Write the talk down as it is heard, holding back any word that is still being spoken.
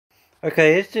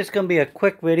Okay, it's just going to be a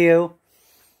quick video.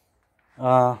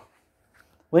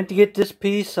 Went to get this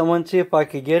piece. I want to see if I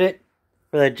could get it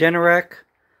for that Generac.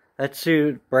 That's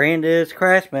who brand is.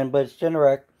 Craftsman, but it's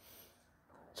Generac.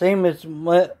 Same as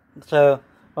what. So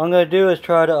what I'm going to do is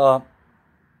try to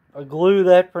glue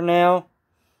that for now.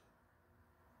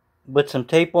 With some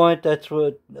tape on it. That's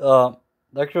what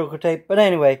electrical tape. But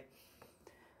anyway,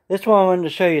 this one I wanted to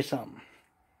show you something.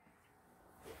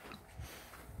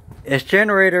 This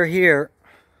generator here,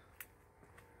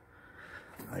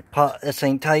 I pop this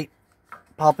thing tight,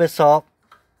 pop this off.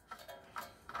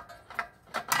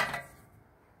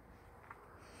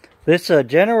 This is a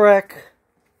Generac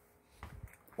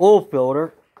oil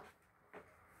filter.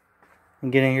 I'm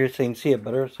getting here so you can see it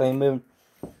better, so I'm moving.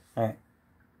 Alright.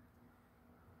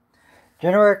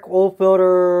 Generac oil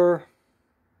filter.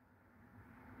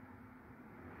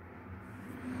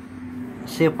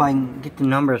 Let's see if I can get the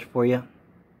numbers for you.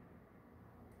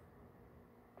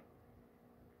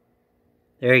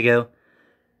 There you go.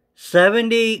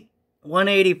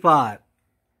 7185.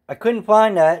 I couldn't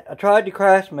find that. I tried the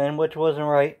Craftsman, which wasn't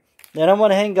right. Then I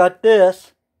went ahead and got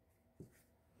this.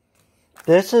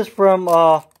 This is from,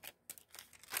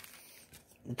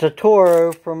 it's a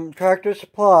Toro from Tractor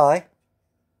Supply.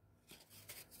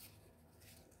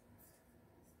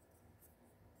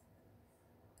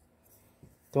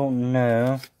 Don't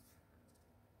know.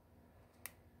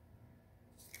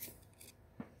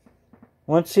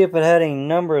 Let's see if it had any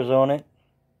numbers on it.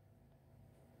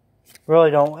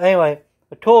 Really don't. Anyway,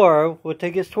 a Toro. We'll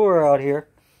take this Toro out here.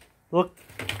 Look,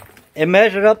 it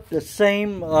measured up the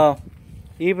same,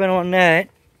 even on that.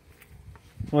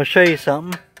 I'm going to show you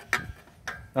something.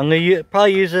 I'm going to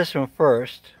probably use this one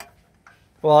first.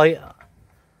 Well,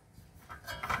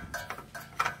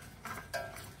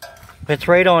 it's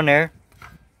right on there.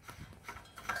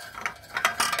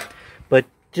 But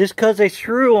just because they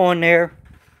screw on there,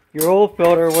 your oil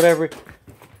filter or whatever,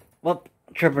 well,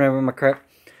 tripping over my crap.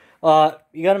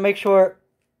 You got to make sure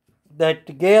that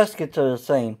the gaskets are the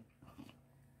same.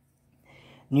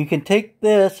 And you can take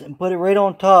this and put it right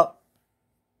on top.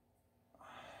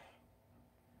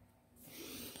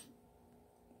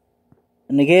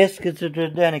 And the gaskets are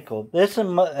identical. This is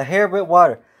a hair bit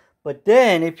wider. But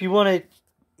then, if you want to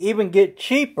even get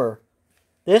cheaper,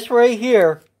 this right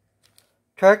here,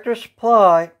 Tractor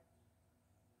Supply,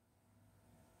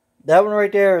 that one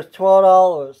right there is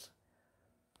 $12.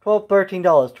 $13.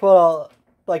 $12,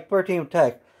 like 13 with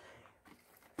tax.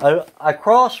 I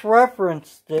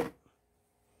cross-referenced it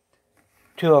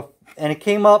to and it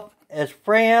came up as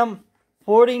Fram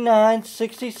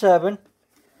 4967.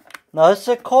 Now this is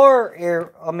a car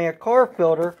a car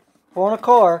filter for a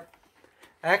car.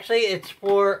 Actually, it's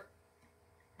for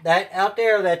that out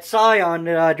there, that Scion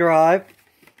that I drive.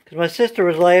 Because my sister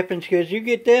was laughing. She goes, "You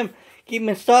get them, keep them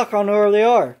in stock, I know where they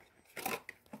are."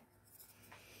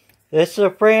 This is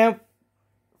a Fram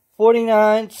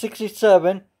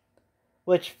 4967,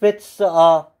 which fits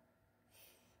the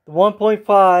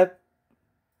 1.5.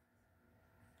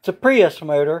 It's a Prius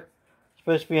motor. It's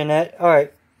supposed to be in that.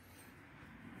 Alright.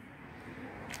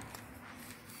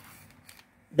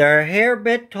 They're a hair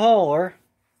bit taller.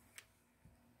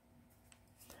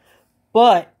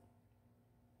 But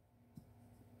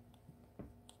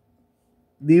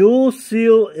the oil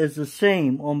seal is the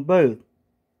same on both.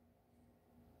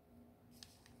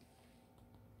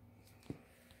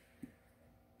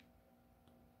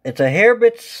 It's a hair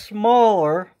bit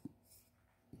smaller,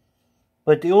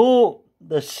 but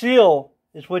the seal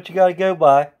is what you got to go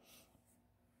by.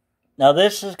 Now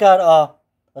this has got a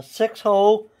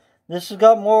 6-hole. This has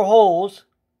got more holes.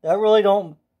 That really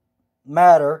don't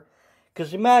matter,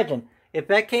 because imagine if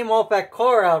that came off that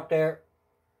car out there,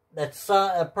 that's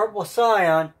a purple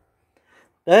Scion.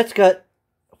 That's got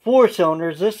 4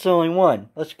 cylinders. This is only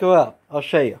 1. Let's go out. I'll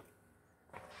show you.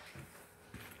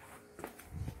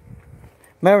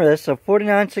 Remember, this is a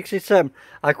 4967.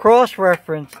 I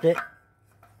cross-referenced it.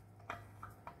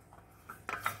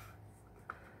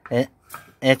 And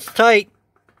it's tight.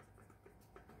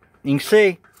 You can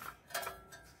see.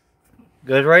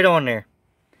 Goes right on there.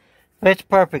 Fits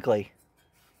perfectly.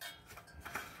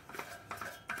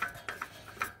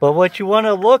 But what you want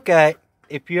to look at,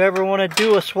 if you ever want to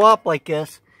do a swap like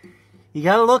this, you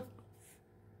got to look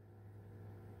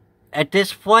at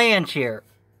this flange here.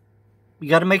 You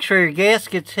got to make sure your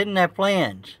gasket's hitting that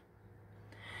flange.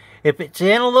 If it's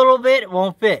in a little bit, it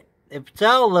won't fit. If it's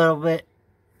out a little bit,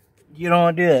 you don't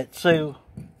want to do that. So,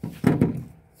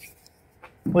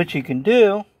 what you can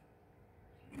do,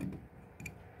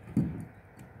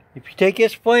 if you take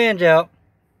this flange out,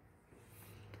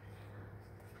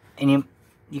 and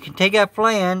you can take that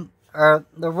flange, or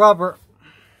the rubber,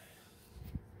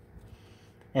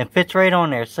 And it fits right on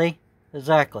there, see?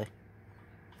 Exactly.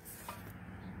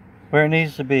 Where it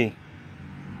needs to be.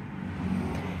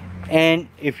 And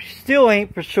if you still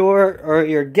ain't for sure, or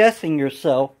you're guessing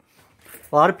yourself,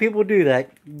 a lot of people do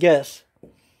that, guess.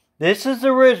 This is the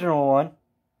original one.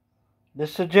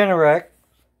 This is a Generac.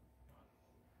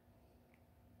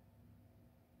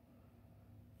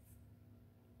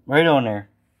 Right on there.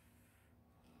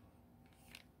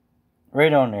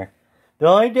 Right on there. The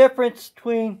only difference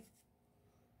between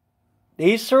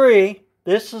these three,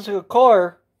 this is a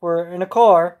car, for in a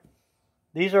car.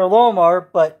 These are a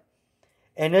lawnmower,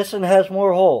 and this one has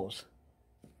more holes.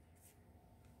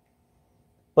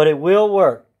 But it will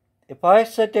work. If I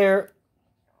sit there,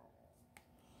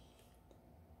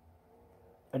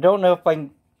 I don't know if I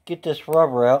can get this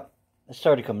rubber out. It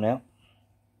started coming out.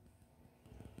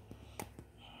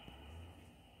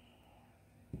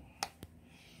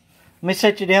 Let me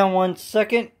set you down 1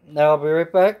 second. Now I'll be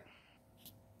right back.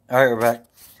 Alright, we're back.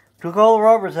 Took all the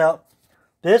rubbers out.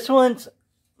 This one's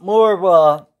more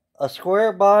of a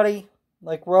square body,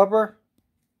 like rubber.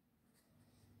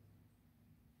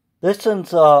 This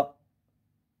one's, there's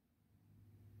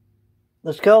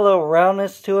got a little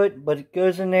roundness to it, but it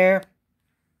goes in there.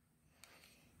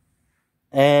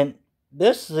 And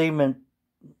this is even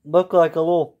look like a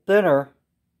little thinner.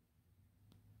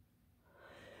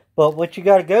 But what you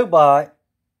got to go by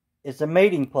is the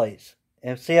mating place.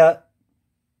 And see how it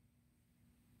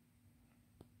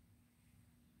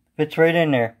fits right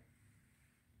in there.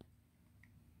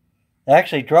 It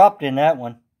actually dropped in that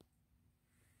one.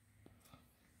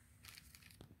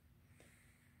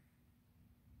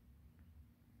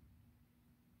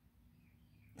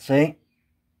 See?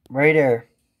 Right there.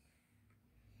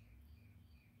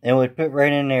 It would fit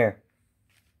right in there.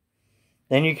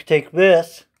 Then you can take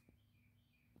this.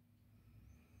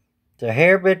 It's a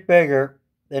hair bit bigger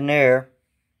than there.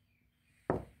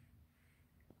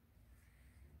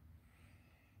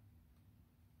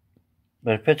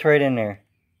 But it fits right in there.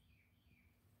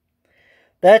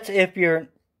 That's if you're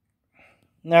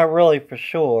not really for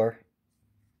sure.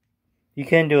 You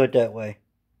can do it that way.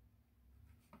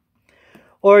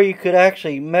 Or you could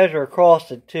actually measure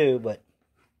across it too, but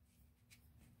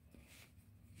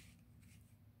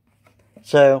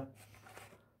so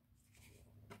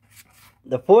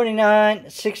the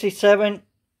 4967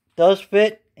 does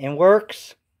fit and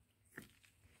works.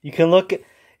 You can look at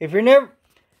if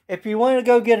you want to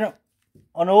go get an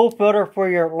oil filter for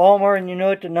your lawnmower and you know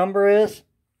what the number is,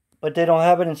 but they don't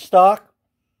have it in stock,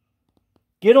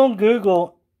 get on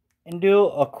Google and do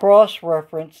a cross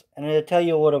reference and it'll tell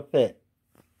you what it'll fit.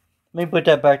 Let me put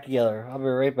that back together. I'll be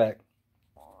right back.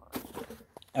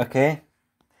 Okay.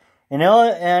 And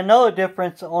another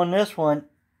difference on this one,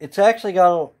 it's actually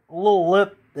got a little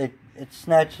lip that it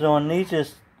snatches on. These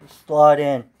just slide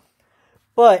in.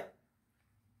 But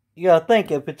you gotta think,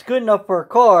 if it's good enough for a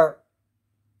car,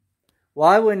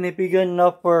 why wouldn't it be good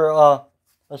enough for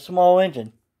a small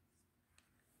engine?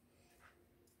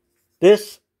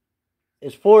 This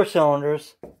is 4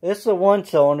 cylinders. This is a 1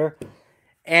 cylinder.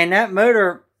 And that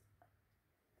motor,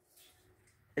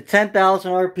 it's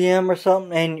 10,000 RPM or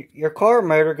something, and your car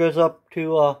motor goes up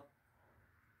to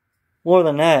more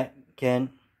than that, Ken.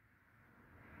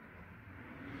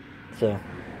 So,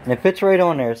 and it fits right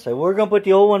on there. So we're going to put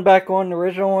the old one back on, the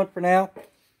original one for now.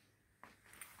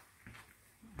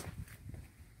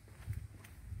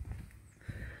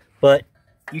 But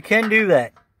you can do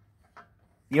that.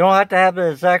 You don't have to have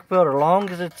the exact filter, as long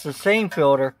as it's the same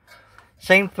filter,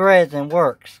 same threads, and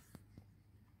works.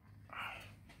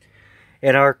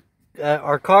 And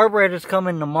our carburetor's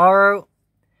coming tomorrow.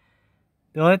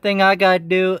 The only thing I gotta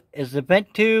do is the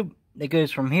vent tube that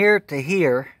goes from here to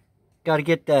here. Gotta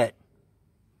get that.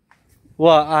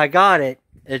 Well, I got it,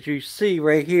 as you see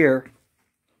right here.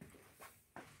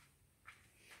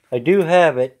 I do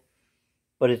have it,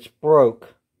 but it's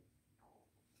broke.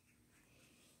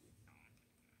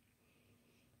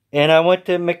 And I went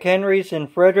to McHenry's in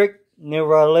Frederick, near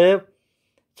where I live.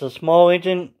 It's a small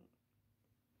engine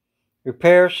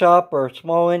repair shop, or a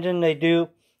small engine. They do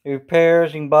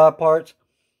repairs and buy parts.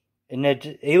 And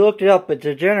he looked it up. It's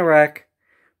a Generac,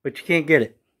 but you can't get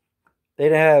it. They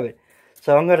don't have it.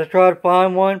 So I'm going to try to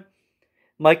find one.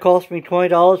 Might cost me $20,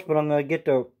 but I'm going to get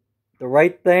the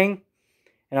right thing.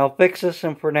 And I'll fix this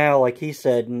one for now, like he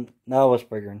said, and I was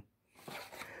figuring.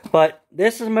 But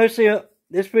this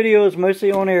video is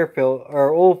mostly on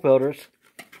oil filters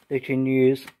that you can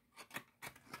use.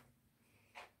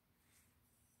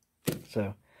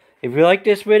 So, if you like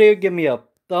this video, give me a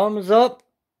thumbs up.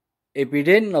 If you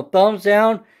didn't, a thumbs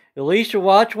down. At least you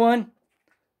watch one.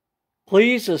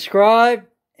 Please subscribe,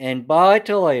 and bye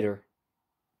till later.